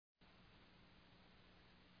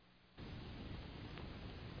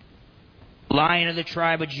Lion of the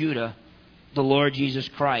tribe of Judah, the Lord Jesus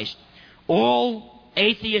Christ. All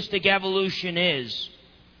atheistic evolution is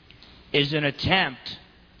an attempt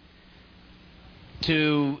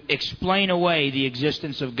to explain away the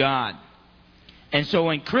existence of God. And so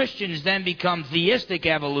when Christians then become theistic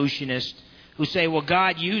evolutionists who say, well,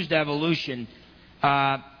 God used evolution,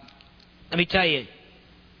 let me tell you,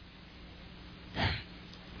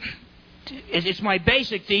 it's my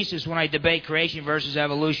basic thesis when I debate creation versus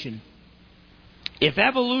evolution. If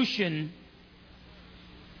evolution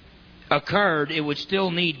occurred, it would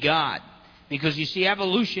still need God. Because you see,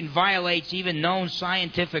 evolution violates even known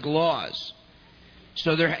scientific laws.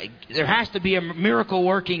 So there has to be a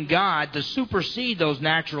miracle-working God to supersede those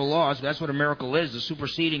natural laws. That's what a miracle is, the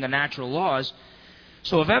superseding of natural laws.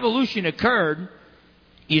 So if evolution occurred,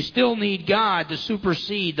 you still need God to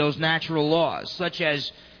supersede those natural laws, such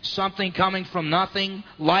as something coming from nothing,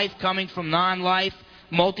 life coming from non-life,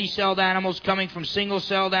 multi-celled animals coming from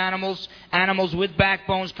single-celled animals, animals with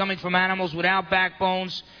backbones coming from animals without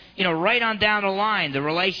backbones. You know, right on down the line, the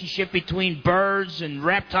relationship between birds and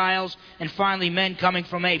reptiles, and finally men coming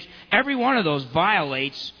from apes. Every one of those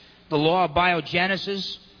violates the law of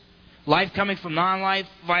biogenesis. Life coming from non-life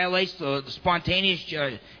violates the spontaneous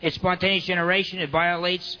generation. It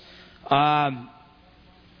violates the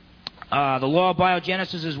law of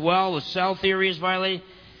biogenesis as well. The cell theory is violated.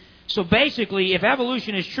 So basically, if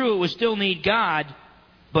evolution is true, it would still need God.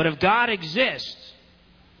 But if God exists,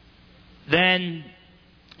 then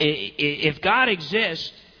if God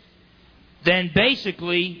exists, then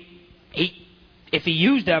basically, if he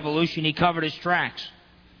used evolution, he covered his tracks,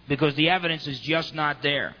 because the evidence is just not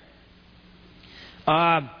there.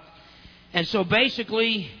 And so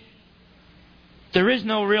basically, there is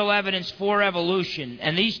no real evidence for evolution.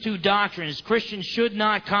 And these two doctrines, Christians should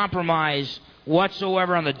not compromise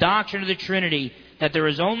whatsoever on the doctrine of the Trinity, that there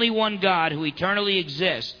is only one God who eternally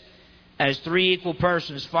exists as three equal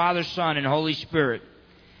persons, Father, Son, and Holy Spirit.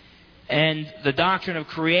 And the doctrine of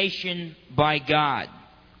creation by God.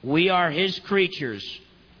 We are His creatures,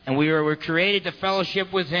 and we're created to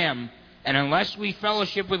fellowship with Him. And unless we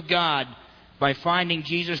fellowship with God by finding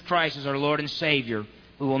Jesus Christ as our Lord and Savior,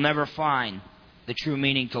 we will never find the true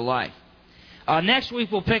meaning to life. Next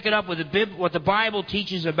week we'll pick it up with what the Bible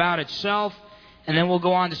teaches about itself, and then we'll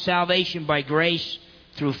go on to salvation by grace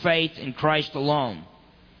through faith in Christ alone.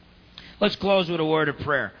 Let's close with a word of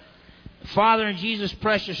prayer. Father, in Jesus'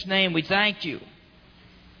 precious name, we thank you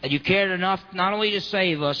that you cared enough not only to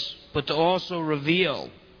save us, but to also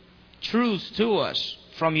reveal truth to us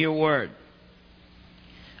from your word.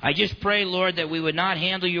 I just pray, Lord, that we would not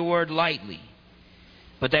handle your word lightly,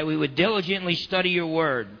 but that we would diligently study your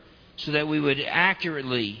word so that we would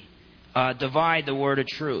accurately divide the word of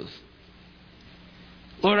truth.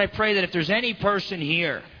 Lord, I pray that if there's any person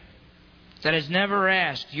here that has never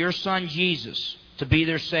asked your Son Jesus to be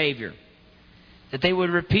their Savior, that they would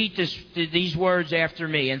repeat these words after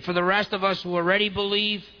me. And for the rest of us who already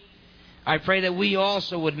believe, I pray that we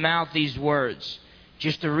also would mouth these words,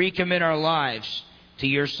 just to recommit our lives to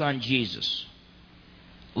your Son Jesus.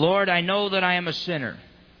 Lord, I know that I am a sinner,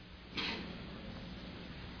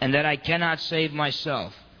 and that I cannot save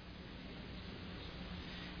myself.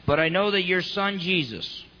 But I know that your Son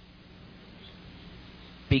Jesus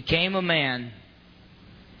became a man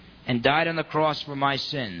and died on the cross for my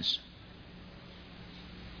sins.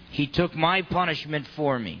 He took my punishment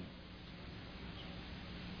for me.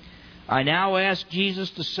 I now ask Jesus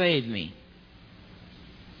to save me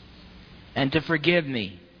and to forgive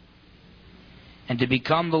me and to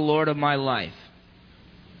become the Lord of my life.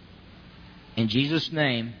 In Jesus'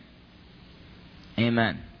 name,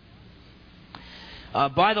 amen.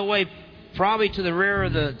 By the way, probably to the rear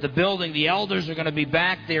of the building, the elders are going to be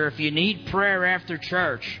back there. If you need prayer after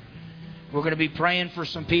church, we're going to be praying for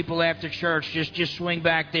some people after church. Just swing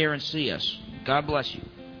back there and see us. God bless you.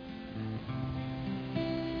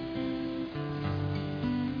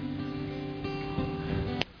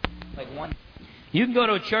 You can go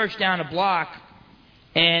to a church down the block,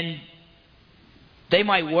 and they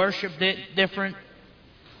might worship different.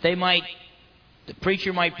 The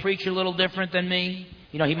preacher might preach a little different than me.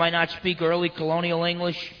 You know, he might not speak early colonial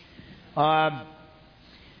English.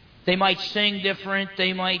 They might sing different.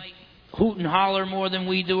 They might hoot and holler more than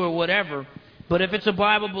we do or whatever. But if it's a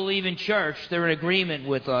Bible-believing church, they're in agreement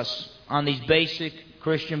with us on these basic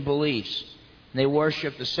Christian beliefs. They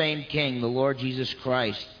worship the same King, the Lord Jesus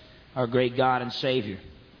Christ, our great God and Savior.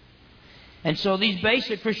 And so these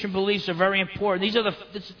basic Christian beliefs are very important. These are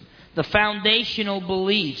the foundational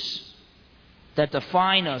beliefs that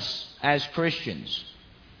define us as Christians.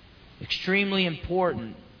 Extremely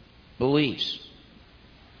important beliefs.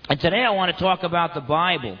 And today I want to talk about the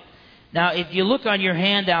Bible. Now, if you look on your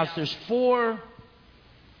handouts, there's 4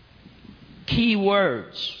 key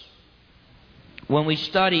words when we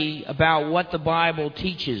study about what the Bible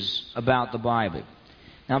teaches about the Bible.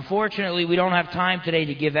 Now, unfortunately, we don't have time today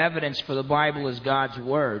to give evidence for the Bible as God's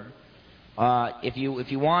Word. If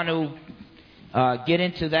you want to get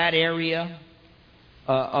into that area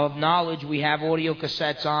of knowledge, we have audio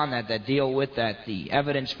cassettes on that deal with that, the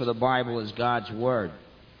evidence for the Bible as God's Word.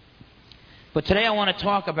 But today I want to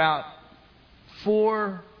talk about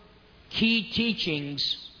 4 key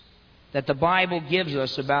teachings that the Bible gives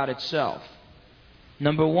us about itself.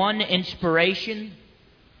 Number 1, inspiration.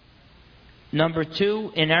 Number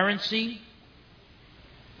 2, inerrancy.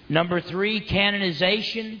 Number 3,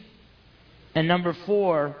 canonization. And number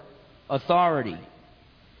 4, authority.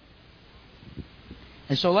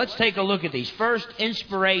 And so let's take a look at these. First,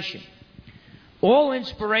 inspiration. All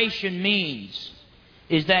inspiration means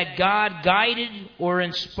is that God guided or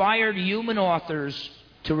inspired human authors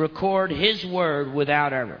to record His Word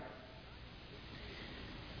without error.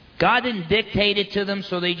 God didn't dictate it to them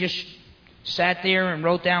so they just sat there and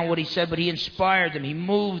wrote down what He said, but He inspired them. He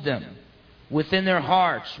moved them within their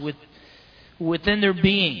hearts, within their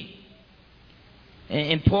being.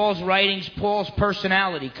 In Paul's writings, Paul's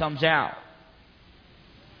personality comes out.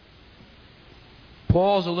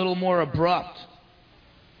 Paul's a little more abrupt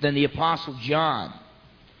than the Apostle John.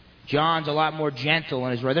 John's a lot more gentle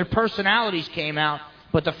in his writing. Their personalities came out,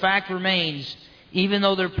 but the fact remains, even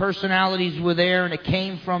though their personalities were there and it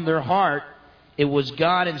came from their heart, it was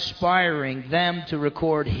God inspiring them to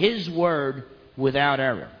record His Word without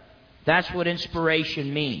error. That's what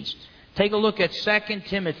inspiration means. Take a look at 2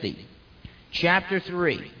 Timothy chapter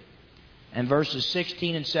 3 and verses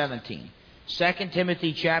 16 and 17. 2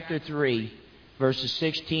 Timothy chapter 3, verses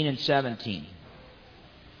 16 and 17.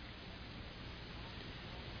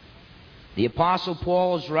 The Apostle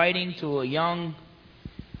Paul is writing to a young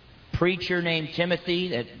preacher named Timothy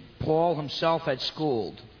that Paul himself had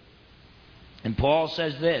schooled. And Paul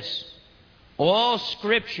says this: all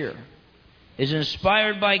Scripture is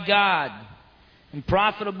inspired by God and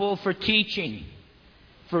profitable for teaching,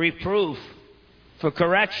 for reproof, for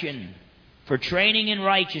correction, for training in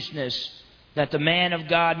righteousness, that the man of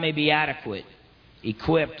God may be adequate,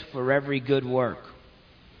 equipped for every good work.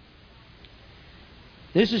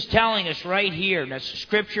 This is telling us right here, that's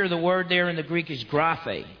Scripture, the word there in the Greek is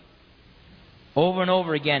graphe. Over and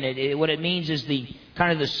over again, what it means is the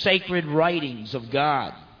kind of the sacred writings of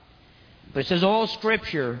God. But it says all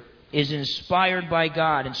Scripture is inspired by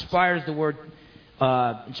God. Inspired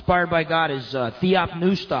by God is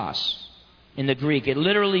theopneustos in the Greek. It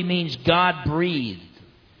literally means God breathed.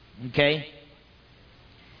 Okay?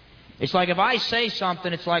 It's like if I say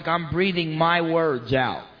something, it's like I'm breathing my words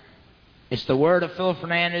out. It's the word of Phil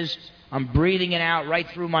Fernandes. I'm breathing it out right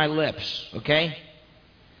through my lips. Okay?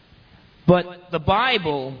 But the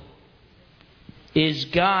Bible is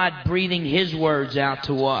God breathing His words out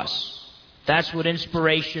to us. That's what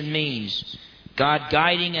inspiration means. God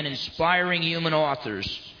guiding and inspiring human authors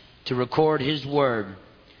to record His Word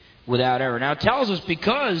without error. Now it tells us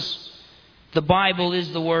because the Bible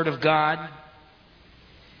is the Word of God,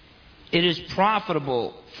 it is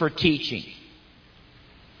profitable for teaching.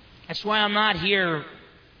 That's why I'm not here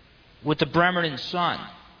with the Bremerton Sun.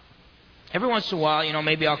 Every once in a while,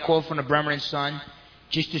 maybe I'll quote from the Bremerton Sun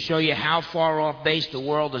just to show you how far off base the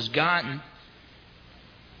world has gotten.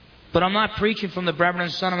 But I'm not preaching from the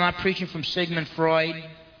Bremerton Sun. I'm not preaching from Sigmund Freud.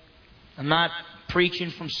 I'm not preaching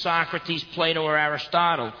from Socrates, Plato, or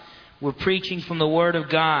Aristotle. We're preaching from the Word of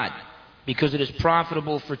God because it is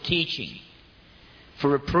profitable for teaching,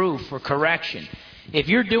 for reproof, for correction. If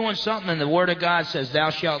you're doing something and the Word of God says,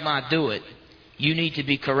 thou shalt not do it, you need to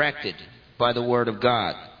be corrected by the Word of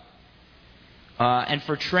God. And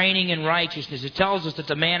for training in righteousness. It tells us that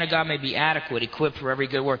the man of God may be adequate, equipped for every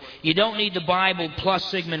good work. You don't need the Bible plus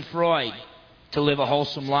Sigmund Freud to live a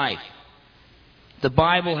wholesome life. The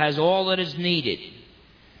Bible has all that is needed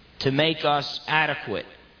to make us adequate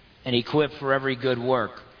and equipped for every good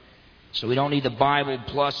work. So we don't need the Bible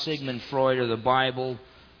plus Sigmund Freud or the Bible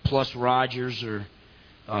plus Rogers or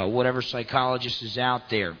whatever psychologist is out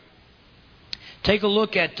there. Take a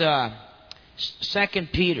look at 2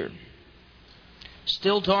 Peter.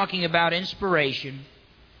 Still talking about inspiration.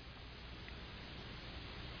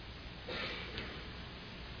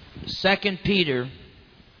 2 Peter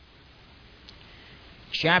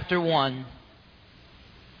chapter 1,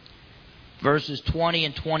 verses 20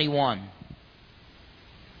 and 21.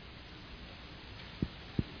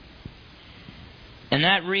 And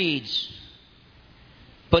that reads,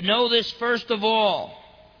 but know this first of all,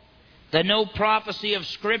 that no prophecy of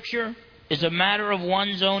Scripture is a matter of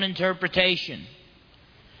one's own interpretation.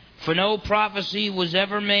 For no prophecy was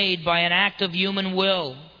ever made by an act of human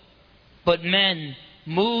will, but men,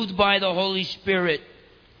 moved by the Holy Spirit,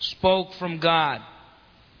 spoke from God.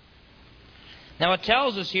 Now it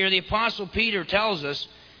tells us here, the Apostle Peter tells us,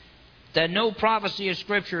 that no prophecy of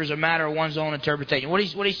Scripture is a matter of one's own interpretation. What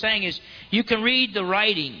he's saying is, you can read the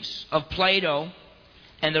writings of Plato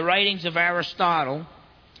and the writings of Aristotle,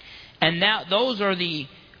 and now those are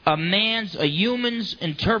a human's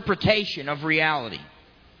interpretation of reality.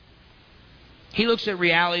 He looks at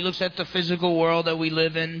reality, looks at the physical world that we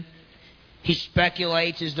live in. He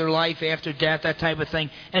speculates, is there life after death, that type of thing.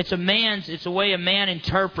 And it's a way a man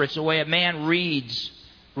interprets, a way a man reads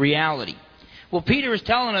reality. Well, Peter is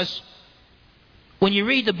telling us, when you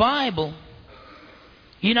read the Bible,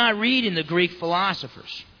 you're not reading the Greek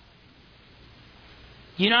philosophers.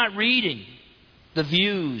 You're not reading the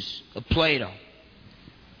views of Plato.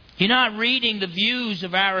 You're not reading the views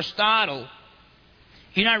of Aristotle.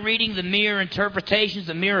 You're not reading the mere interpretations,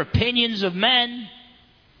 the mere opinions of men.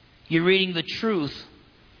 You're reading the truth,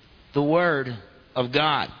 the Word of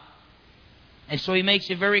God. And so he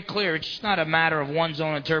makes it very clear, it's just not a matter of one's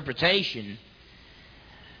own interpretation,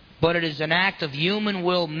 but it is an act of human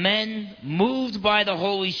will. Men, moved by the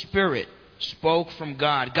Holy Spirit, spoke from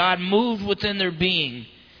God. God moved within their being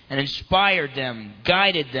and inspired them,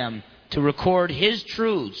 guided them to record His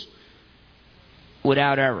truths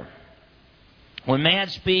without error. When man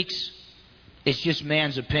speaks, it's just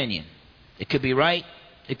man's opinion. It could be right,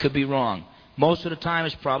 it could be wrong. Most of the time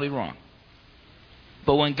it's probably wrong.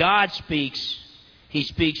 But when God speaks, He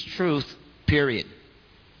speaks truth, period.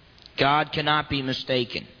 God cannot be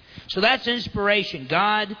mistaken. So that's inspiration.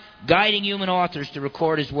 God guiding human authors to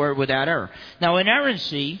record His Word without error. Now,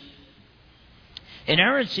 inerrancy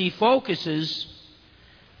focuses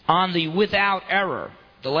on the without error,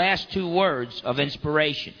 the last two words of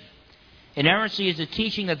inspiration. Inerrancy is the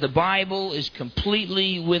teaching that the Bible is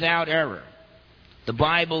completely without error. The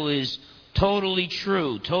Bible is totally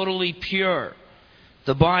true, totally pure.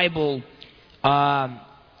 The Bible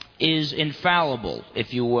is infallible,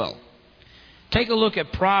 if you will. Take a look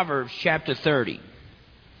at Proverbs chapter 30.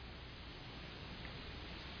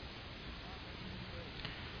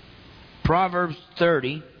 Proverbs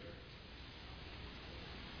 30.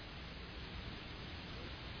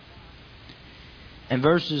 And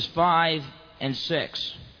verses 5 and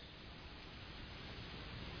 6.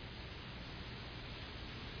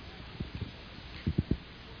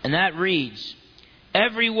 And that reads,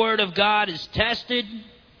 "Every word of God is tested.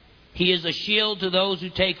 He is a shield to those who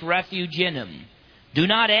take refuge in Him. Do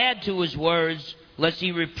not add to His words, lest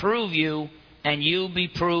He reprove you, and you be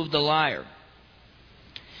proved a liar."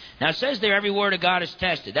 Now it says there, every word of God is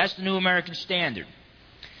tested. That's the New American Standard.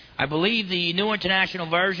 I believe the New International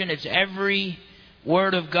Version, it's every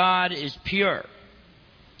word of God is pure.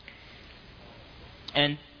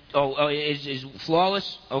 And is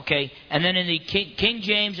flawless? Okay. And then in the King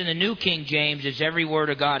James and the New King James, it's every word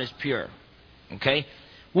of God is pure. Okay?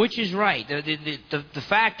 Which is right? The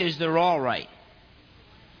fact is they're all right.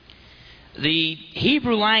 The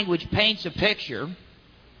Hebrew language paints a picture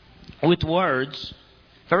with words,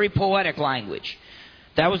 very poetic language.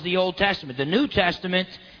 That was the Old Testament. The New Testament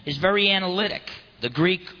is very analytic. The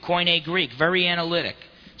Greek, Koine Greek, very analytic.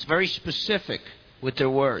 It's very specific with their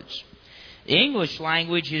words. The English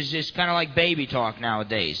language is just kind of like baby talk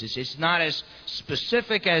nowadays. It's not as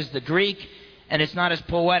specific as the Greek, and it's not as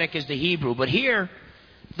poetic as the Hebrew. But here,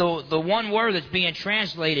 the one word that's being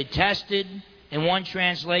translated, tested in one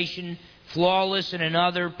translation, flawless in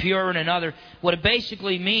another, pure in another, what it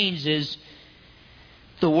basically means is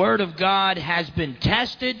the Word of God has been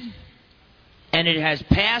tested, and it has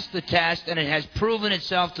passed the test, and it has proven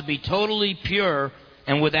itself to be totally pure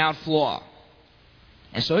and without flaw.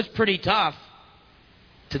 And so it's pretty tough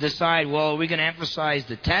to decide, well, are we going to emphasize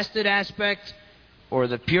the tested aspect or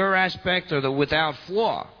the pure aspect or the without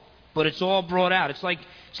flaw? But it's all brought out. It's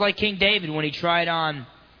like King David when he tried on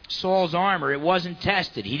Saul's armor. It wasn't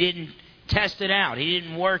tested. He didn't test it out. He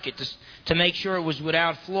didn't work it to make sure it was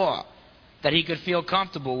without flaw, that he could feel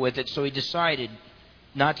comfortable with it, so he decided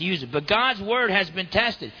not to use it. But God's Word has been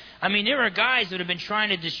tested. I mean, there are guys that have been trying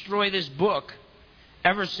to destroy this book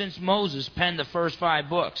ever since Moses penned the first 5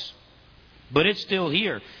 books. But it's still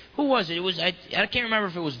here. Who was it? I can't remember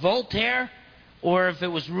if it was Voltaire or if it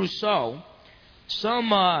was Rousseau.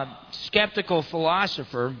 Some skeptical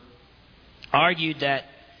philosopher argued that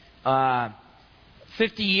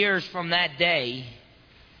 50 years from that day,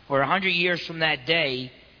 or 100 years from that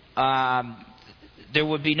day, there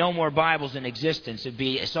would be no more Bibles in existence. It'd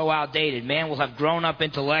be so outdated. Man will have grown up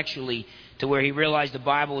intellectually to where he realized the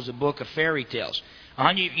Bible was a book of fairy tales.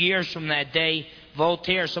 100 years from that day,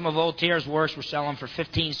 some of Voltaire's works were selling for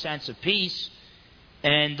 15 cents a piece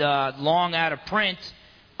and long out of print,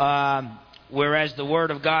 whereas the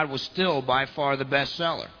Word of God was still by far the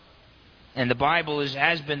bestseller. And the Bible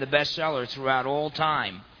has been the bestseller throughout all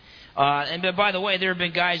time. And by the way, there have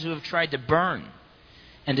been guys who have tried to burn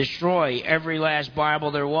and destroy every last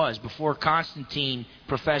Bible there was. Before Constantine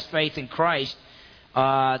professed faith in Christ,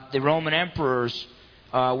 the Roman emperors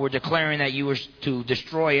were declaring that you were to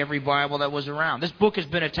destroy every Bible that was around. This book has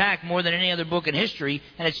been attacked more than any other book in history,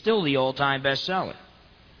 and it's still the all-time bestseller.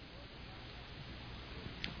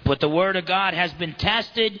 But the Word of God has been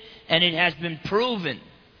tested, and it has been proven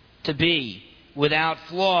to be without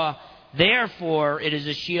flaw. Therefore, it is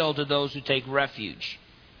a shield to those who take refuge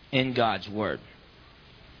in God's Word.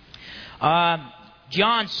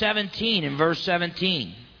 John 17 and verse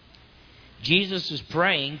 17. Jesus is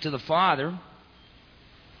praying to the Father.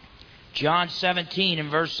 John 17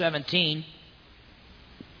 and verse 17.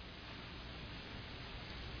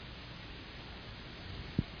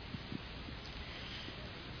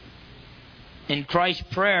 In Christ's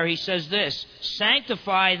prayer, he says this: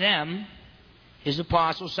 sanctify them, his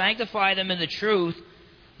apostles, sanctify them in the truth.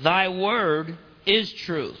 Thy word is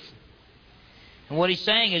truth. And what he's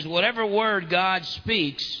saying is, whatever word God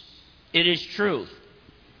speaks, it is truth.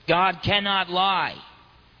 God cannot lie.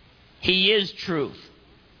 He is truth.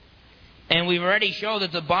 And we've already shown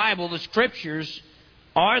that the Bible, the Scriptures,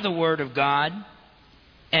 are the Word of God.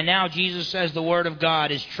 And now Jesus says the Word of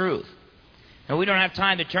God is truth. Now we don't have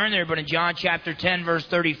time to turn there, but in John chapter 10, verse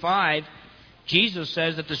 35, Jesus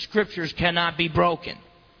says that the Scriptures cannot be broken.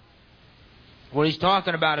 What he's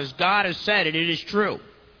talking about is God has said it, it is true.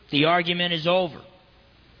 The argument is over.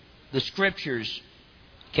 The Scriptures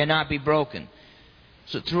cannot be broken.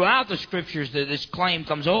 So throughout the Scriptures, this claim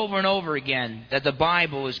comes over and over again that the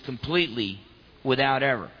Bible is completely without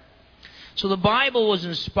error. So the Bible was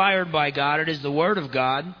inspired by God. It is the Word of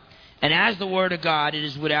God. And as the Word of God, it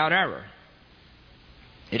is without error.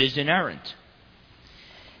 It is inerrant.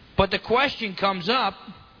 But the question comes up,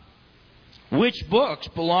 which books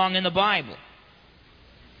belong in the Bible?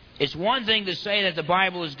 It's one thing to say that the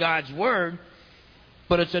Bible is God's Word,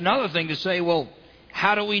 but it's another thing to say, well,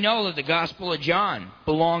 how do we know that the Gospel of John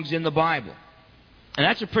belongs in the Bible? And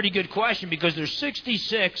that's a pretty good question, because there's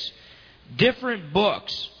 66 different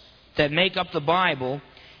books that make up the Bible,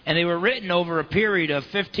 and they were written over a period of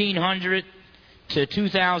 1,500 to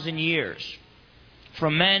 2,000 years,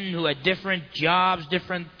 from men who had different jobs,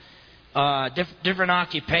 different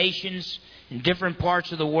occupations in different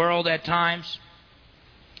parts of the world at times.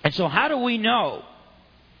 And so how do we know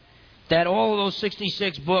that all of those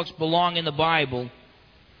 66 books belong in the Bible,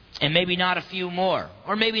 and maybe not a few more,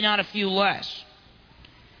 or maybe not a few less?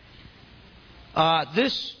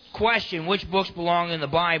 This question, which books belong in the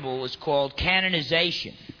Bible, is called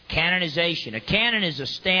canonization. Canonization. A canon is a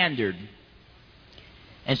standard.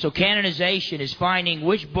 And so canonization is finding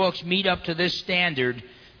which books meet up to this standard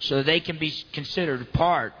so that they can be considered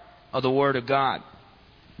part of the Word of God.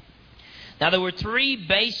 Now, there were three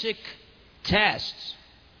basic tests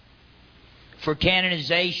for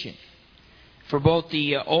canonization for both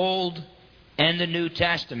the Old and the New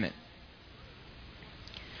Testament.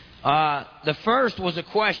 The first was a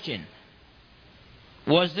question.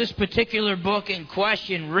 Was this particular book in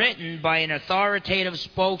question written by an authoritative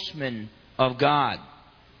spokesman of God?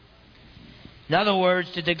 In other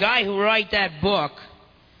words, did the guy who wrote that book,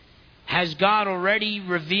 has God already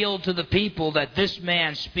revealed to the people that this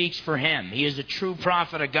man speaks for him? He is a true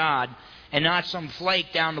prophet of God, and not some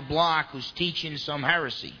flake down the block who's teaching some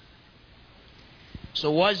heresy.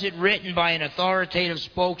 So was it written by an authoritative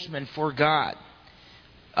spokesman for God?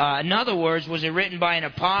 In other words, was it written by an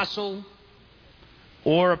apostle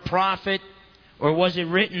or a prophet, or was it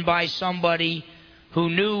written by somebody who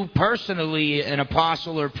knew personally an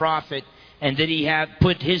apostle or prophet, and did he have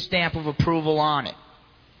put his stamp of approval on it?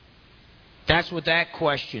 That's what that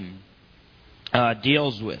question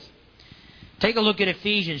deals with. Take a look at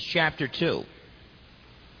Ephesians chapter 2.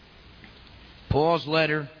 Paul's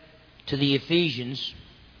letter to the Ephesians.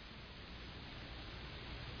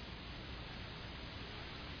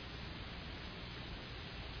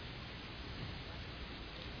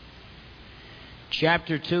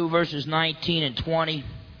 Chapter 2, verses 19 and 20.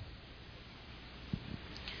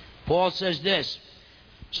 Paul says this: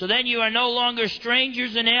 so then you are no longer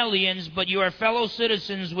strangers and aliens, but you are fellow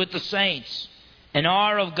citizens with the saints, and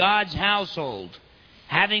are of God's household,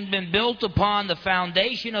 having been built upon the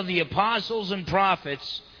foundation of the apostles and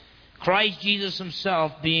prophets, Christ Jesus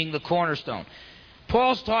himself being the cornerstone.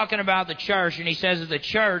 Paul's talking about the church, and he says that the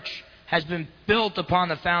church has been built upon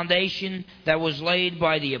the foundation that was laid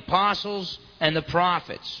by the apostles and the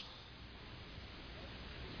prophets.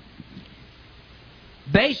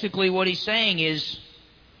 Basically, what he's saying is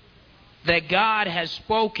that God has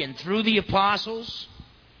spoken through the apostles,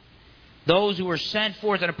 those who were sent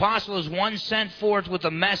forth. An apostle is one sent forth with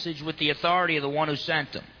a message with the authority of the one who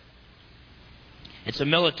sent them. It's a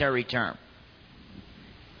military term.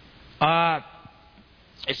 The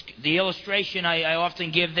illustration I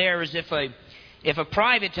often give there is if a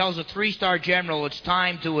private tells a 3-star general it's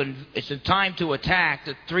time to attack,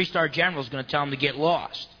 the 3-star general is going to tell him to get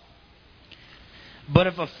lost. But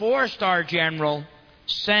if a 4-star general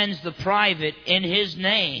sends the private in his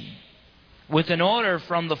name with an order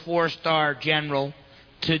from the 4-star general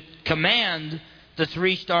to command the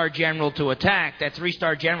 3-star general to attack, that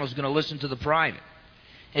 3-star general is going to listen to the private.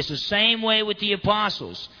 It's the same way with the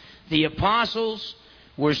apostles. The apostles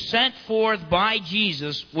were sent forth by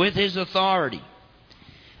Jesus with his authority.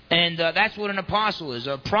 And that's what an apostle is.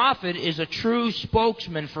 A prophet is a true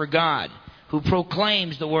spokesman for God who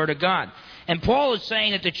proclaims the Word of God. And Paul is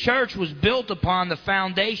saying that the church was built upon the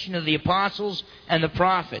foundation of the apostles and the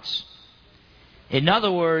prophets. In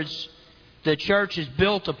other words, the church is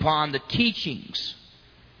built upon the teachings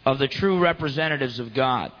of the true representatives of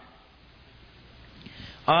God.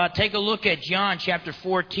 Take a look at John chapter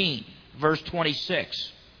 14, verse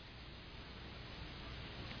 26.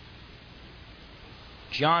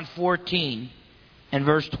 John 14 and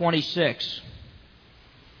verse 26.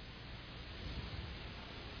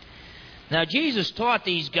 Now, Jesus taught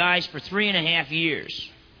these guys for 3.5 years.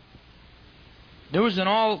 There was an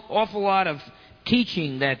awful lot of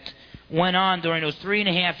teaching that went on during those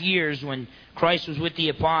 3.5 years when Christ was with the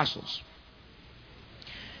apostles.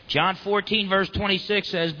 John 14, verse 26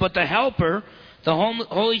 says, "But the Helper, the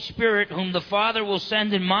Holy Spirit, whom the Father will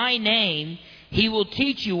send in my name, he will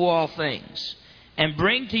teach you all things, and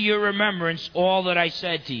bring to your remembrance all that I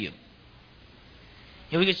said to you."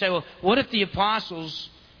 And we could say, well, what if the apostles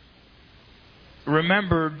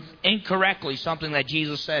remembered incorrectly something that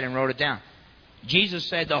Jesus said and wrote it down? Jesus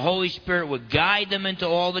said the Holy Spirit would guide them into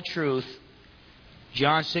all the truth,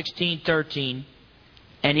 John 16:13,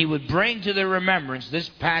 and he would bring to their remembrance, this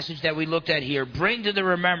passage that we looked at here, bring to their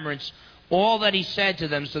remembrance all that he said to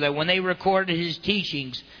them, so that when they recorded his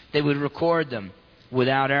teachings, they would record them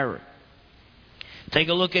without error. Take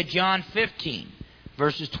a look at John 15,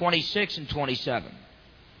 verses 26 and 27.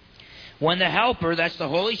 "When the Helper," that's the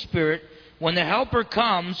Holy Spirit, "when the Helper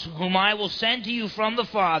comes, whom I will send to you from the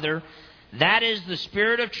Father, that is the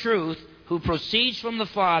Spirit of truth, who proceeds from the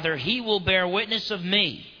Father, he will bear witness of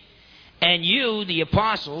me. And you, the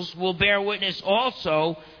apostles, will bear witness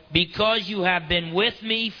also, because you have been with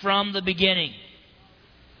me from the beginning."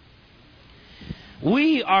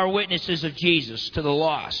 We are witnesses of Jesus to the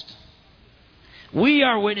lost. We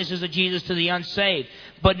are witnesses of Jesus to the unsaved,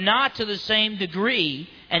 but not to the same degree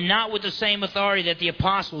and not with the same authority that the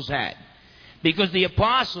apostles had. Because the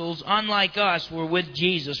apostles, unlike us, were with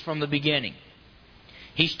Jesus from the beginning.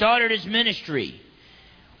 He started his ministry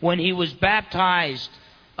when he was baptized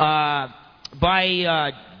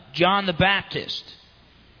by John the Baptist.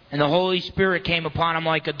 And the Holy Spirit came upon him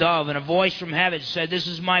like a dove, and a voice from heaven said, "This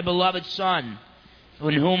is my beloved Son,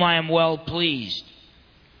 in whom I am well pleased."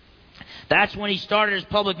 That's when he started his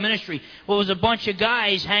public ministry. Well, it was a bunch of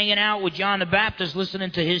guys hanging out with John the Baptist,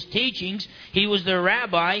 listening to his teachings. He was their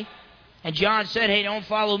rabbi. And John said, "Hey, don't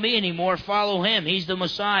follow me anymore. Follow him. He's the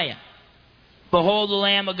Messiah. Behold the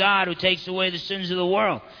Lamb of God who takes away the sins of the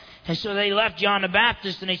world." And so they left John the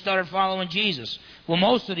Baptist and they started following Jesus. Well,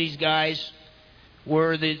 most of these guys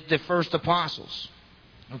were the first apostles.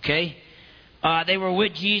 Okay? They were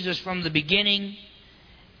with Jesus from the beginning.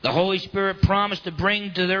 The Holy Spirit promised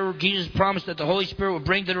to Jesus promised that the Holy Spirit would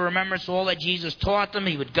bring to their remembrance all that Jesus taught them.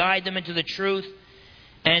 He would guide them into the truth.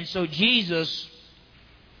 And so Jesus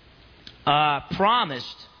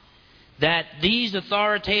promised that these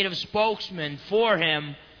authoritative spokesmen for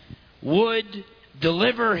him would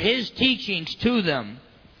deliver his teachings to them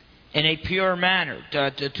in a pure manner,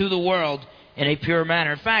 to the world in a pure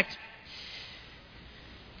manner. In fact,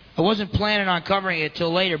 I wasn't planning on covering it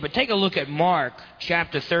till later, but take a look at Mark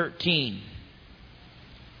chapter 13.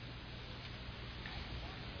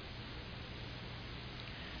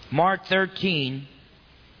 Mark 13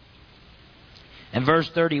 and verse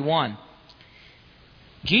 31.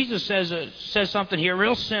 Jesus says something here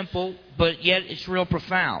real simple, but yet it's real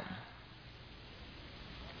profound.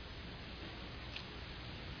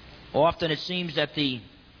 Often it seems that the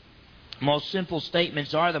most simple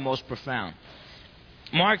statements are the most profound.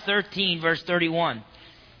 Mark 13, verse 31.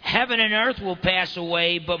 Heaven and earth will pass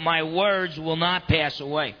away, but my words will not pass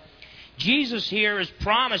away. Jesus here is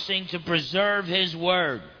promising to preserve His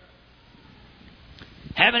Word.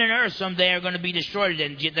 Heaven and earth someday are going to be destroyed,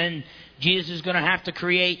 and then Jesus is going to have to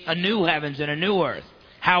create a new heavens and a new earth.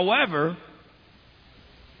 However,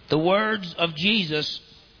 the words of Jesus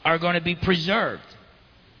are going to be preserved.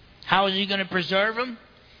 How is He going to preserve them?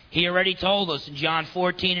 He already told us in John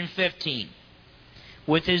 14 and 15.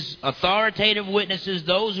 With His authoritative witnesses,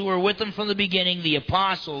 those who were with Him from the beginning, the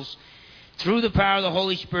apostles, through the power of the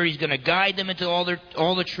Holy Spirit, He's going to guide them into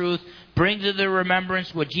all the truth, bring to their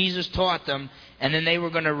remembrance what Jesus taught them, and then they were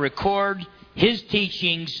going to record His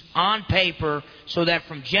teachings on paper so that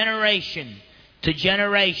from generation to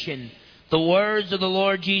generation, the words of the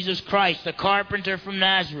Lord Jesus Christ, the carpenter from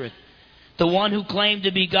Nazareth, the one who claimed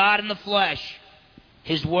to be God in the flesh,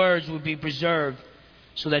 His words would be preserved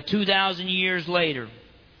so that 2,000 years later,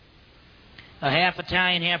 a half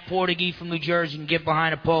Italian, half Portuguese from New Jersey can get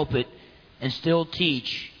behind a pulpit and still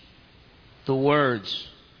teach the words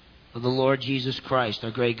of the Lord Jesus Christ,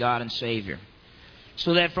 our great God and Savior.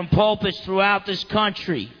 So that from pulpits throughout this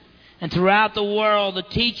country and throughout the world, the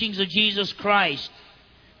teachings of Jesus Christ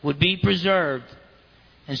would be preserved,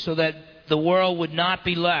 and so that the world would not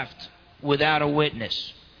be left without a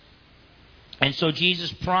witness. And so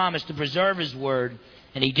Jesus promised to preserve His Word,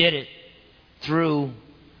 and He did it through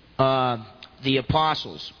the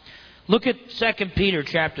apostles. Look at 2 Peter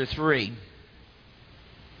chapter 3.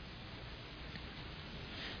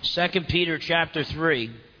 2 Peter chapter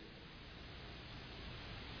 3.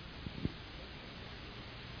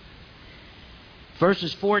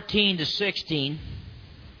 Verses 14 to 16.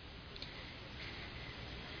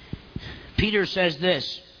 Peter says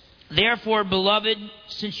this: Therefore, beloved,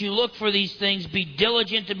 since you look for these things, be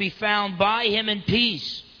diligent to be found by Him in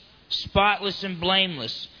peace, spotless and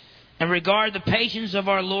blameless, and regard the patience of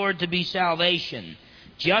our Lord to be salvation,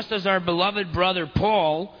 just as our beloved brother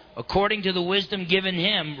Paul, according to the wisdom given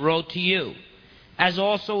him, wrote to you, as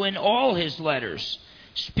also in all his letters,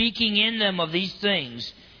 speaking in them of these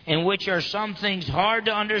things, in which are some things hard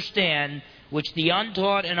to understand, which the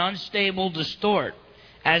untaught and unstable distort,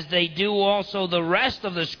 as they do also the rest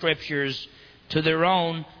of the Scriptures, to their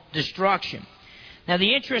own destruction. Now,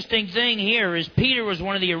 the interesting thing here is Peter was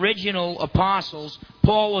one of the original apostles.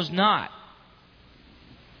 Paul was not.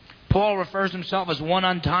 Paul refers to himself as one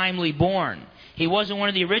untimely born. He wasn't one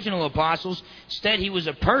of the original apostles. Instead, he was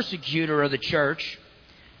a persecutor of the church.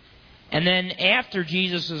 And then after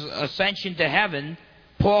Jesus' ascension to heaven,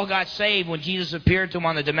 Paul got saved when Jesus appeared to him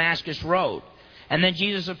on the Damascus Road. And then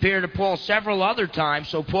Jesus appeared to Paul several other times.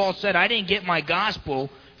 So Paul said, I didn't get my gospel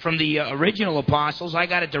from the original apostles. I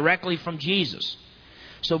got it directly from Jesus.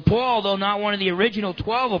 So Paul, though not one of the original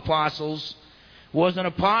 12 apostles, was an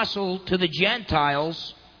apostle to the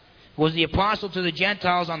Gentiles, was the apostle to the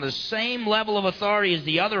Gentiles on the same level of authority as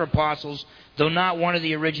the other apostles, though not one of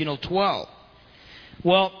the original 12.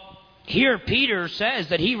 Well, here Peter says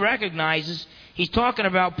that he recognizes, he's talking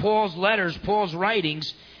about Paul's letters, Paul's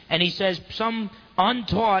writings, and he says some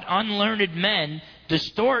untaught, unlearned men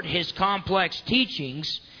distort his complex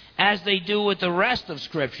teachings as they do with the rest of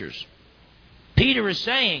Scriptures. Peter is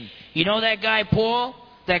saying, you know that guy Paul,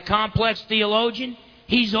 that complex theologian?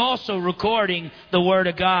 He's also recording the Word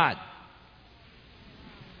of God.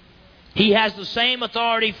 He has the same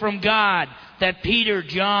authority from God that Peter,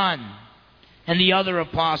 John, and the other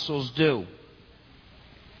apostles do.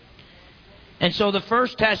 And so the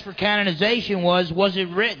first test for canonization was it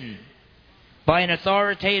written by an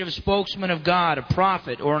authoritative spokesman of God, a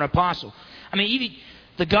prophet, or an apostle? I mean, even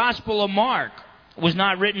the Gospel of Mark was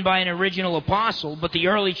not written by an original apostle, but the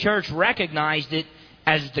early church recognized it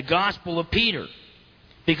as the Gospel of Peter.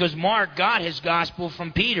 Because Mark got his Gospel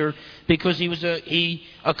from Peter because he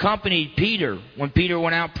accompanied Peter when Peter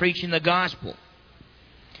went out preaching the Gospel.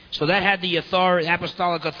 So that had the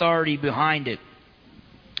apostolic authority behind it.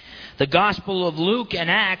 The Gospel of Luke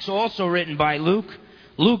and Acts, also written by Luke.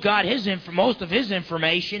 Luke got most of his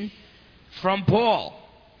information from Paul.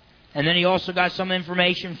 And then he also got some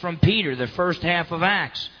information from Peter, the first half of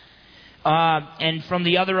Acts. And from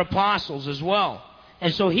the other apostles as well.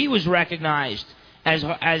 And so he was recognized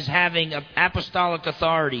as having apostolic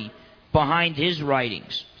authority behind his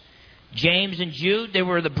writings. James and Jude, they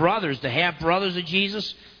were the brothers, the half-brothers of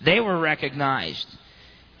Jesus. They were recognized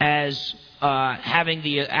as having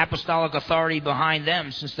the apostolic authority behind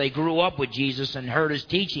them since they grew up with Jesus and heard His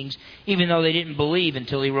teachings, even though they didn't believe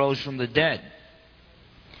until He rose from the dead.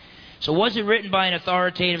 So was it written by an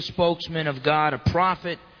authoritative spokesman of God, a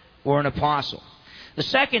prophet, or an apostle? The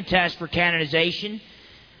second test for canonization,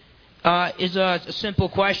 is a simple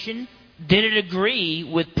question. Did it agree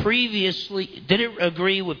with previously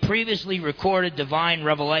recorded divine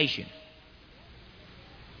revelation?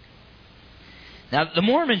 Now, the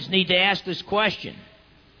Mormons need to ask this question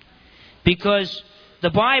because the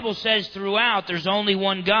Bible says throughout there's only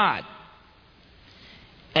one God.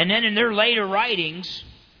 And then in their later writings,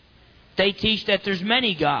 they teach that there's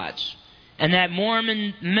many gods and that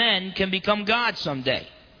Mormon men can become gods someday.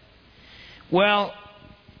 Well,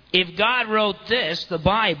 if God wrote this, the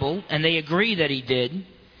Bible, and they agree that He did,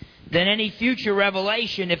 then any future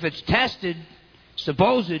revelation, if it's tested,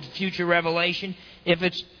 supposed future revelation, if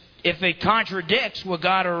it contradicts what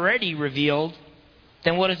God already revealed,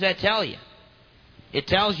 then what does that tell you? It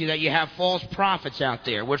tells you that you have false prophets out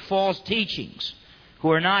there with false teachings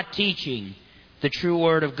who are not teaching the true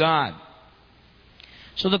Word of God.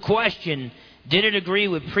 So the question, did it agree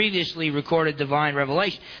with previously recorded divine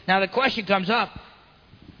revelation? Now the question comes up,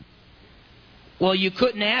 well, you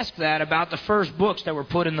couldn't ask that about the first books that were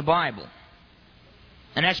put in the Bible.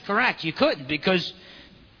 And that's correct, you couldn't, because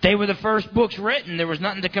they were the first books written. There was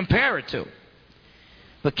nothing to compare it to.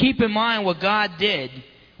 But keep in mind what God did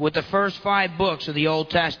with the first 5 books of the Old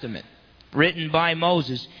Testament, written by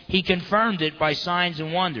Moses. He confirmed it by signs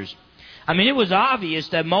and wonders. I mean, it was obvious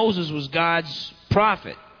that Moses was God's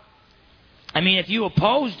prophet. I mean, if you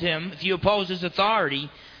opposed him, if you opposed his authority,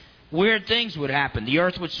 weird things would happen. The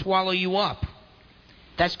earth would swallow you up.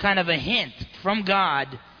 That's kind of a hint from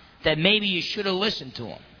God that maybe you should have listened to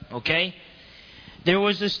him. Okay? There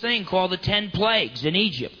was this thing called the 10 plagues in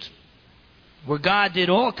Egypt, where God did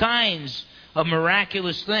all kinds of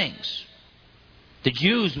miraculous things. The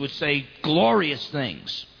Jews would say glorious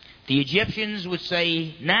things. The Egyptians would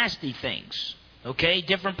say nasty things. Okay?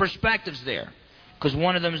 Different perspectives there, because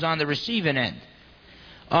one of them is on the receiving end.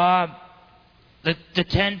 The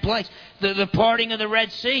 10 plagues. The parting of the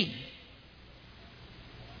Red Sea.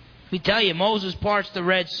 We tell you, Moses parts the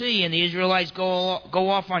Red Sea and the Israelites go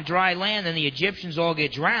off on dry land and the Egyptians all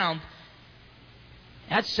get drowned.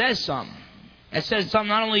 That says something. That says something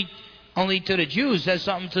not only to the Jews, it says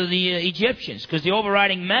something to the Egyptians. Because the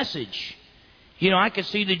overriding message, I could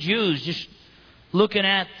see the Jews just looking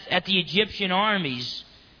at the Egyptian armies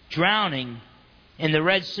drowning in the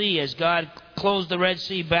Red Sea as God closed the Red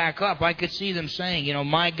Sea back up. I could see them saying,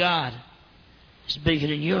 my God is bigger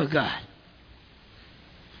than your God.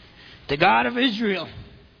 The God of Israel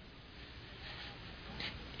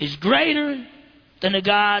is greater than the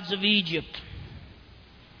gods of Egypt.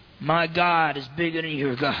 My God is bigger than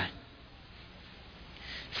your God.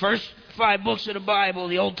 First 5 books of the Bible,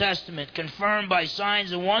 the Old Testament, confirmed by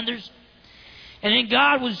signs and wonders. And then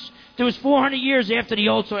there was 400 years after the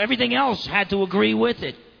Old, so everything else had to agree with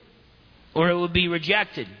it, or it would be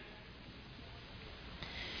rejected.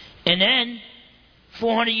 And then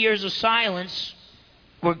 400 years of silence,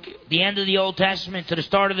 were the end of the Old Testament to the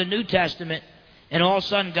start of the New Testament, and all of a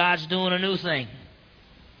sudden God's doing a new thing.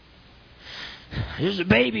 There's a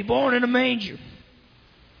baby born in a manger.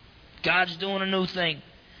 God's doing a new thing.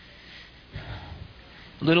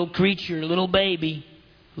 Little creature, little baby,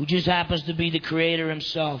 who just happens to be the Creator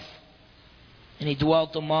Himself. And He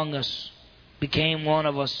dwelt among us, became one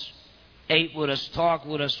of us, ate with us, talked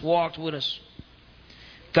with us, walked with us.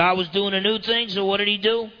 God was doing a new thing, so what did He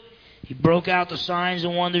do? He broke out the signs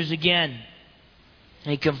and wonders again.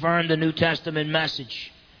 And He confirmed the New Testament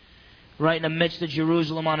message right in the midst of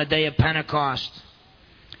Jerusalem on the day of Pentecost.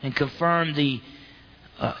 And confirmed the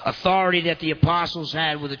authority that the apostles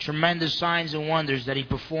had with the tremendous signs and wonders that He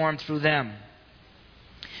performed through them.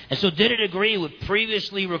 And so did it agree with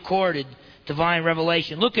previously recorded divine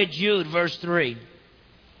revelation? Look at Jude verse 3.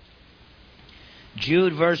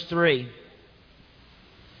 Jude verse 3.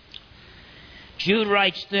 Jude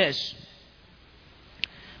writes this: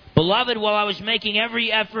 Beloved, while I was making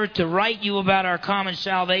every effort to write you about our common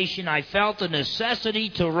salvation, I felt the necessity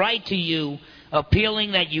to write to you,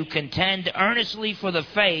 appealing that you contend earnestly for the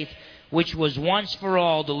faith which was once for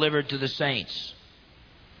all delivered to the saints.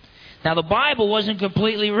 Now, the Bible wasn't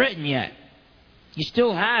completely written yet. You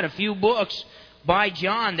still had a few books by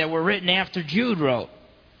John that were written after Jude wrote.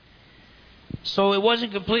 So it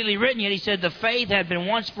wasn't completely written yet. He said the faith had been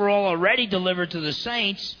once for all already delivered to the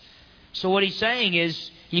saints. So what he's saying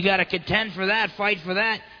is, you got to contend for that, fight for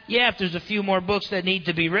that. Yeah, if there's a few more books that need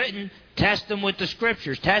to be written, test them with the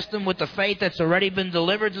Scriptures. Test them with the faith that's already been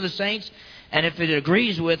delivered to the saints. And if it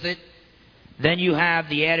agrees with it, then you have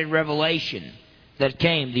the added revelation that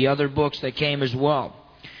came, the other books that came as well.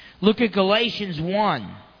 Look at Galatians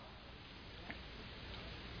 1.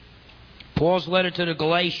 Paul's letter to the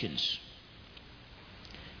Galatians.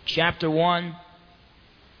 Chapter 1.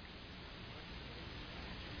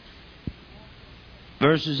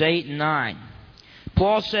 verses 8 and 9.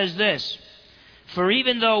 Paul says this, "For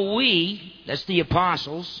even though we," that's the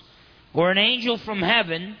apostles, "or an angel from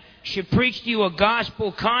heaven should preach to you a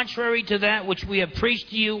gospel contrary to that which we have preached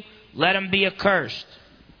to you, let him be accursed.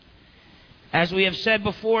 As we have said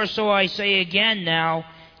before, so I say again now,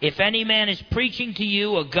 if any man is preaching to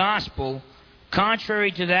you a gospel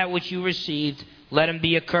contrary to that which you received, let him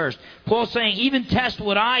be accursed." Paul's saying, even test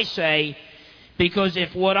what I say, because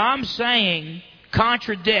if what I'm saying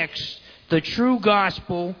contradicts the true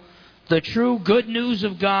gospel, the true good news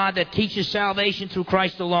of God that teaches salvation through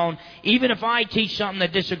Christ alone, even if I teach something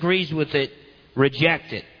that disagrees with it,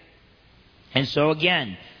 reject it. And so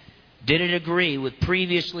again, did it agree with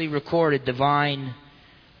previously recorded divine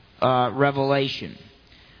revelation?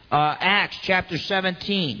 Acts chapter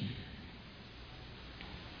 17.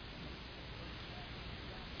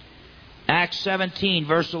 Acts 17,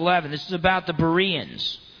 verse 11. This is about the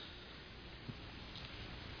Bereans,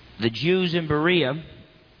 the Jews in Berea.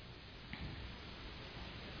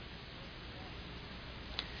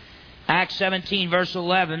 Acts 17, verse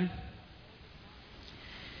 11.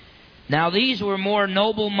 "Now these were more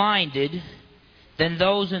noble-minded than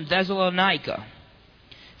those in Thessalonica,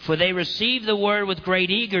 for they received the word with great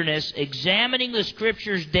eagerness, examining the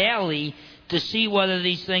Scriptures daily to see whether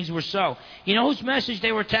these things were so." You know whose message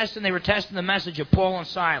they were testing? They were testing the message of Paul and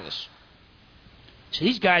Silas. So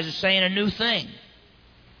these guys are saying a new thing.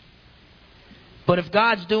 But if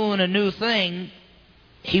God's doing a new thing,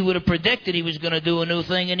 He would have predicted He was going to do a new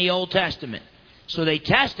thing in the Old Testament. So they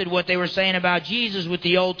tested what they were saying about Jesus with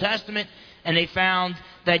the Old Testament, and they found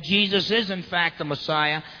that Jesus is in fact the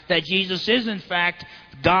Messiah, that Jesus is in fact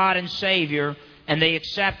God and Savior, and they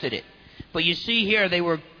accepted it. But you see here, they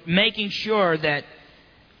were making sure that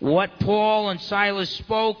what Paul and Silas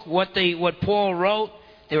spoke, what Paul wrote,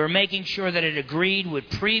 they were making sure that it agreed with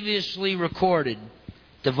previously recorded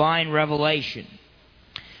divine revelation.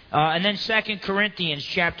 And then 2 Corinthians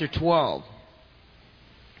chapter 12.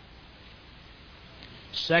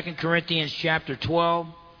 2 Corinthians chapter 12.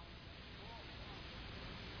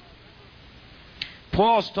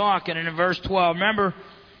 Paul's talking, and in verse 12, remember,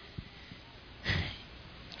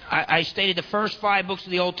 I stated the first 5 books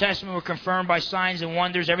of the Old Testament were confirmed by signs and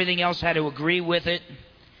wonders. Everything else had to agree with it.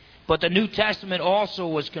 But the New Testament also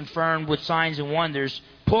was confirmed with signs and wonders.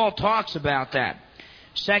 Paul talks about that.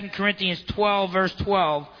 2 Corinthians 12, verse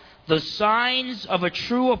 12, "The signs of a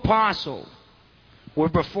true apostle were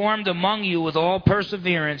performed among you with all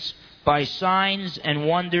perseverance by signs and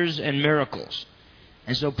wonders and miracles."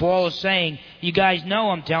 And so Paul is saying, you guys know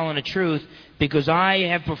I'm telling the truth because I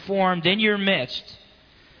have performed in your midst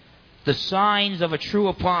the signs of a true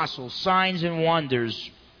apostle, signs and wonders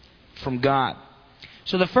from God.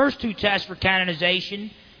 So the first 2 tests for canonization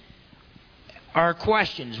are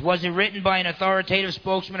questions. Was it written by an authoritative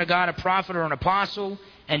spokesman of God, a prophet, or an apostle?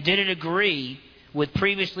 And did it agree with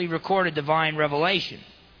previously recorded divine revelation?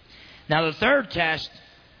 Now the third test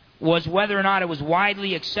was whether or not it was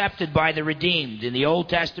widely accepted by the redeemed. In the Old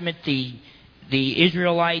Testament, the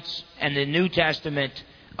Israelites, and the New Testament,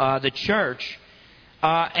 the church.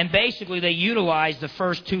 And basically they utilized the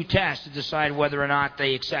first 2 tests to decide whether or not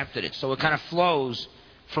they accepted it. So it kind of flows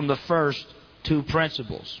from the first 2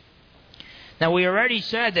 principles. Now we already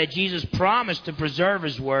said that Jesus promised to preserve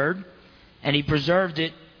His Word, and He preserved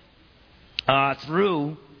it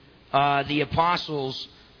through the apostles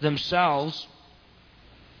themselves.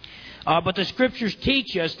 But the Scriptures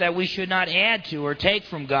teach us that we should not add to or take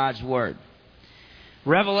from God's Word.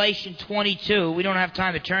 Revelation 22, we don't have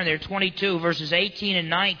time to turn there, 22 verses 18 and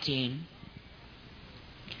 19.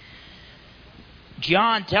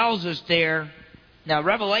 John tells us there, now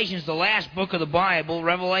Revelation is the last book of the Bible.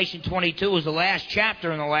 Revelation 22 is the last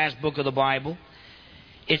chapter in the last book of the Bible.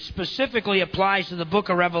 It specifically applies to the book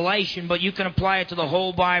of Revelation, but you can apply it to the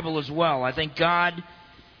whole Bible as well. I think God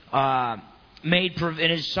in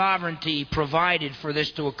His sovereignty provided for this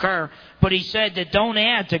to occur. But He said that don't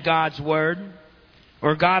add to God's Word,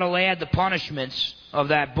 or God will add the punishments of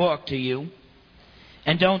that book to you.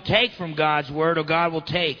 And don't take from God's Word, or God will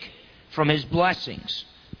take from His blessings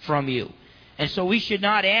from you. And so we should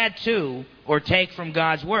not add to or take from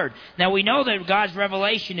God's Word. Now we know that God's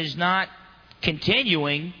revelation is not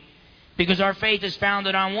continuing because our faith is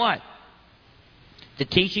founded on what? The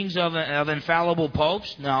teachings of infallible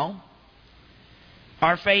popes? No.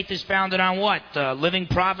 Our faith is founded on what? The living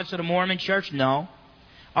prophets of the Mormon Church? No.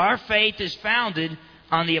 Our faith is founded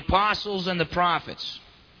on the apostles and the prophets.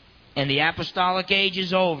 And the apostolic age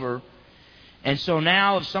is over. And so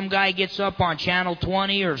now if some guy gets up on Channel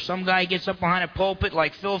 20 or if some guy gets up behind a pulpit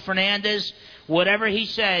like Phil Fernandes, whatever he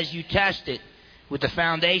says, you test it with the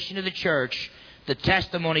foundation of the church, the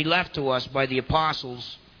testimony left to us by the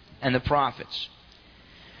apostles and the prophets.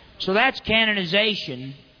 So that's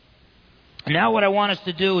canonization. And now what I want us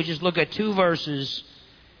to do is just look at two verses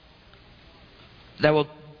that will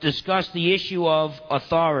discuss the issue of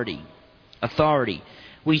authority. Authority.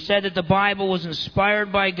 We said that the Bible was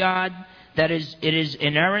inspired by God, that is, it is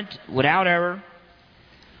inerrant, without error.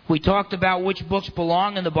 We talked about which books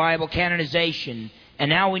belong in the Bible, canonization. And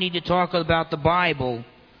now we need to talk about the Bible.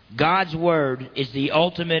 God's Word is the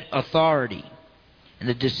ultimate authority. And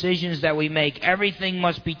the decisions that we make, everything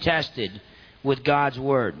must be tested with God's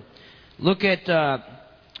Word. Look at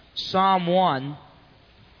Psalm 1.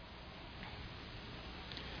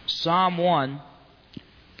 Psalm 1,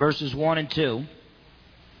 verses 1 and 2.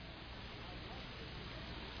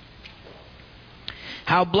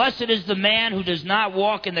 How blessed is the man who does not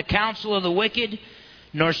walk in the counsel of the wicked,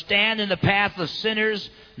 nor stand in the path of sinners,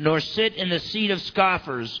 nor sit in the seat of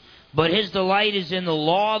scoffers. But his delight is in the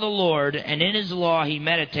law of the Lord, and in his law he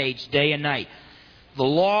meditates day and night. The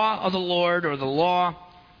law of the Lord, or the law,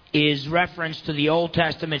 is reference to the Old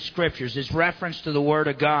Testament Scriptures. It's reference to the Word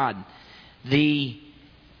of God. The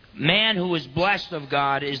man who is blessed of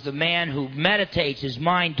God is the man who meditates. His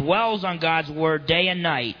mind dwells on God's Word day and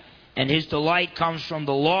night, and his delight comes from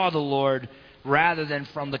the law of the Lord rather than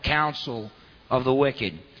from the counsel of the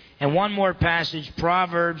wicked. And one more passage,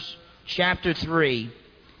 Proverbs chapter 3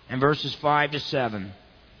 and verses 5 to 7.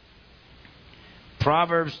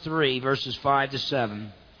 Proverbs 3, verses 5 to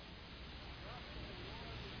 7.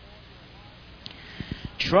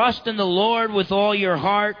 Trust in the Lord with all your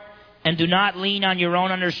heart, and do not lean on your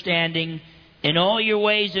own understanding. In all your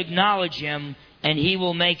ways acknowledge Him, and He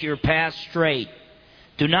will make your path straight.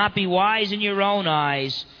 Do not be wise in your own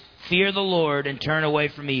eyes. Fear the Lord and turn away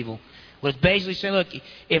from evil. Well, it's basically saying, look,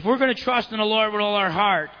 if we're going to trust in the Lord with all our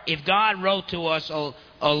heart, if God wrote to us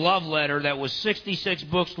a love letter that was 66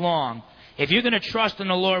 books long, if you're going to trust in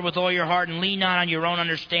the Lord with all your heart and lean not on your own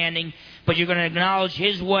understanding, but you're going to acknowledge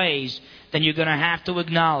His ways, then you're going to have to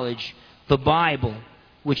acknowledge the Bible,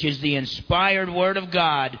 which is the inspired Word of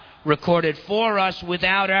God, recorded for us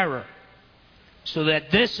without error. So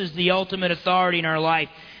that this is the ultimate authority in our life.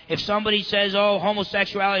 If somebody says, oh,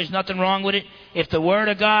 homosexuality, there's nothing wrong with it, if the Word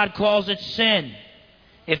of God calls it sin,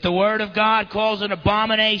 if the Word of God calls it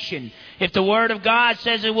abomination, if the Word of God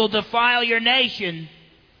says it will defile your nation,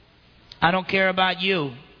 I don't care about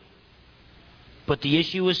you. But the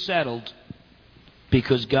issue is settled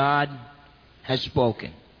because God has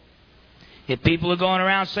spoken. If people are going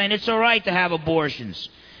around saying it's all right to have abortions,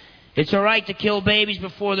 it's all right to kill babies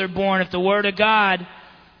before they're born, if the Word of God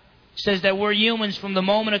says that we're humans from the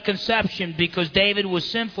moment of conception because David was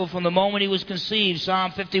sinful from the moment he was conceived,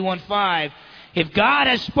 Psalm 51:5, if God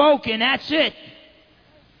has spoken, that's it.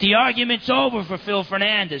 The argument's over for Phil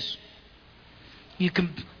Fernandes. You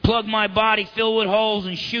can plug my body, fill with holes,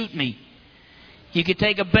 and shoot me. You can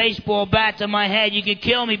take a baseball bat to my head, you can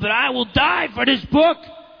kill me, but I will die for this book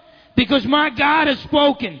because my God has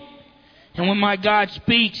spoken. And when my God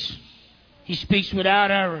speaks, He speaks without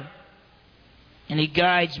error. And He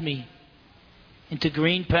guides me into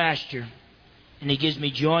green pasture. And He gives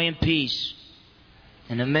me joy and peace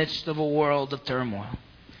in the midst of a world of turmoil.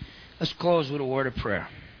 Let's close with a word of prayer.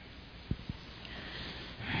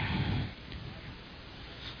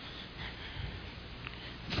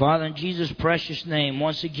 Father, in Jesus' precious name,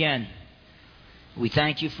 once again, we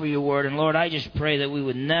thank You for Your Word. And Lord, I just pray that we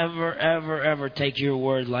would never, ever, ever take Your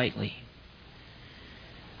Word lightly.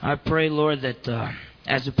 I pray, Lord, that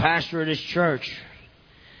as a pastor of this church,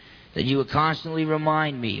 that You would constantly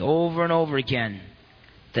remind me over and over again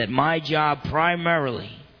that my job primarily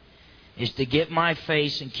is to get my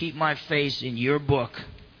face and keep my face in Your book,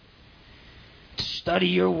 to study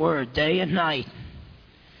Your Word day and night,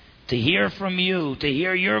 to hear from You, to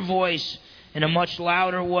hear Your voice in a much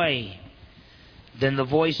louder way than the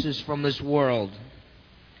voices from this world,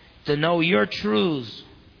 to know Your truths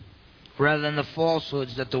rather than the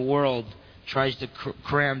falsehoods that the world tries to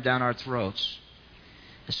cram down our throats.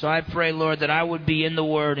 And so I pray, Lord, that I would be in the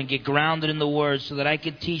Word and get grounded in the Word so that I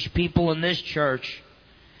could teach people in this church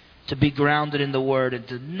to be grounded in the Word and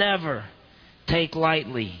to never take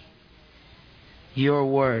lightly Your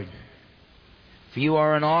Word. For You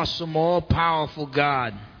are an awesome, all-powerful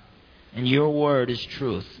God, and Your Word is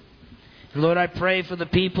truth. And Lord, I pray for the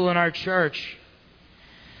people in our church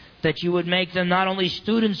that You would make them not only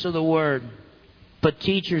students of the Word, but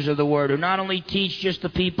teachers of the Word, who not only teach just the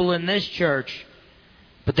people in this church,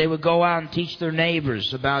 but they would go out and teach their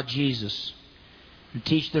neighbors about Jesus, and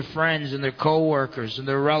teach their friends and their co-workers and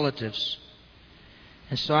their relatives.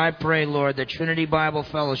 And so I pray, Lord, that Trinity Bible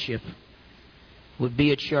Fellowship would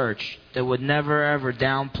be a church that would never ever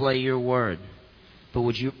downplay your word, but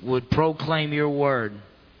would proclaim your word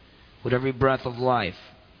with every breath of life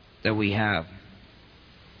that we have.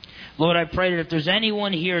 Lord, I pray that if there's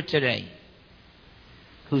anyone here today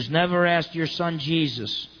who's never asked your Son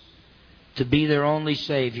Jesus to be their only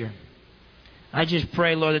Savior, I just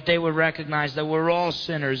pray, Lord, that they would recognize that we're all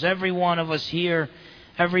sinners. Every one of us here,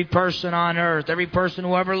 every person on earth, every person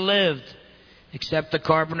who ever lived except the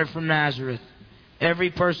carpenter from Nazareth, every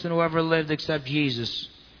person who ever lived except Jesus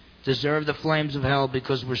deserve the flames of hell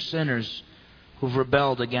because we're sinners who've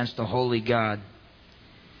rebelled against the holy God.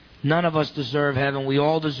 None of us deserve heaven. We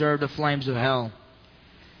all deserve the flames of hell.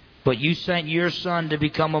 But you sent your Son to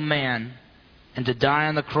become a man and to die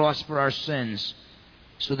on the cross for our sins,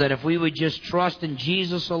 so that if we would just trust in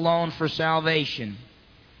Jesus alone for salvation,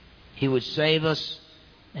 He would save us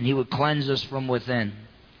and He would cleanse us from within.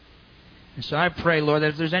 And so I pray, Lord, that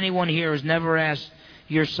if there's anyone here who's never asked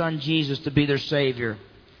your Son Jesus to be their Savior,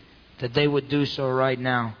 that they would do so right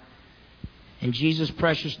now. In Jesus'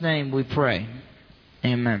 precious name we pray.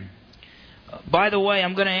 Amen. By the way,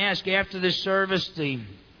 I'm going to ask after this service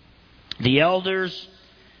the elders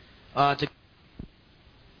to